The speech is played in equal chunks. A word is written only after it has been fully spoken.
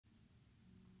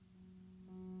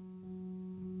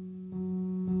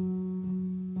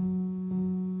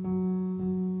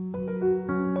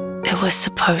was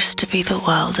supposed to be the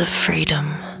world of freedom,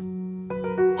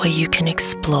 where you can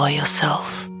explore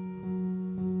yourself.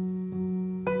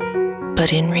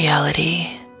 But in reality,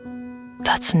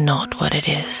 that's not what it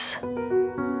is.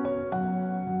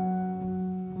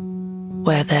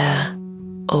 We're there,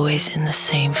 always in the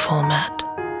same format,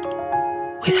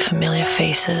 with familiar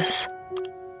faces,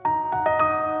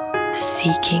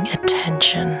 seeking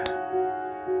attention.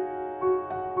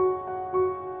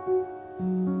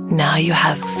 Now you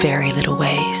have very little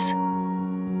ways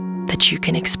that you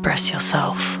can express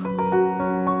yourself.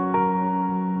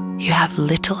 You have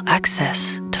little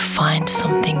access to find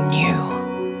something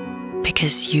new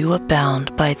because you are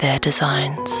bound by their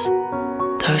designs,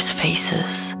 those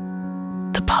faces,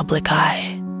 the public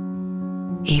eye,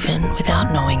 even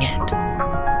without knowing it.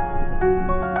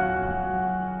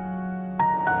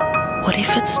 What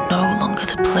if it's no longer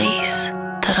the place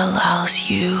that allows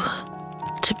you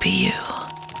to be you?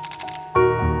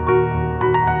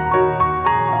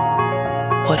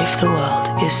 What if the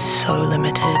world is so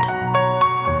limited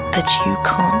that you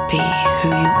can't be who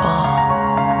you are?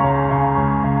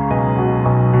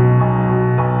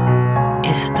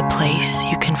 Is it the place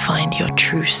you can find your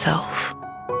true self?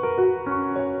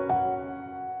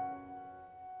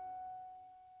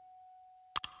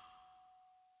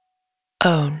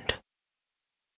 Owned.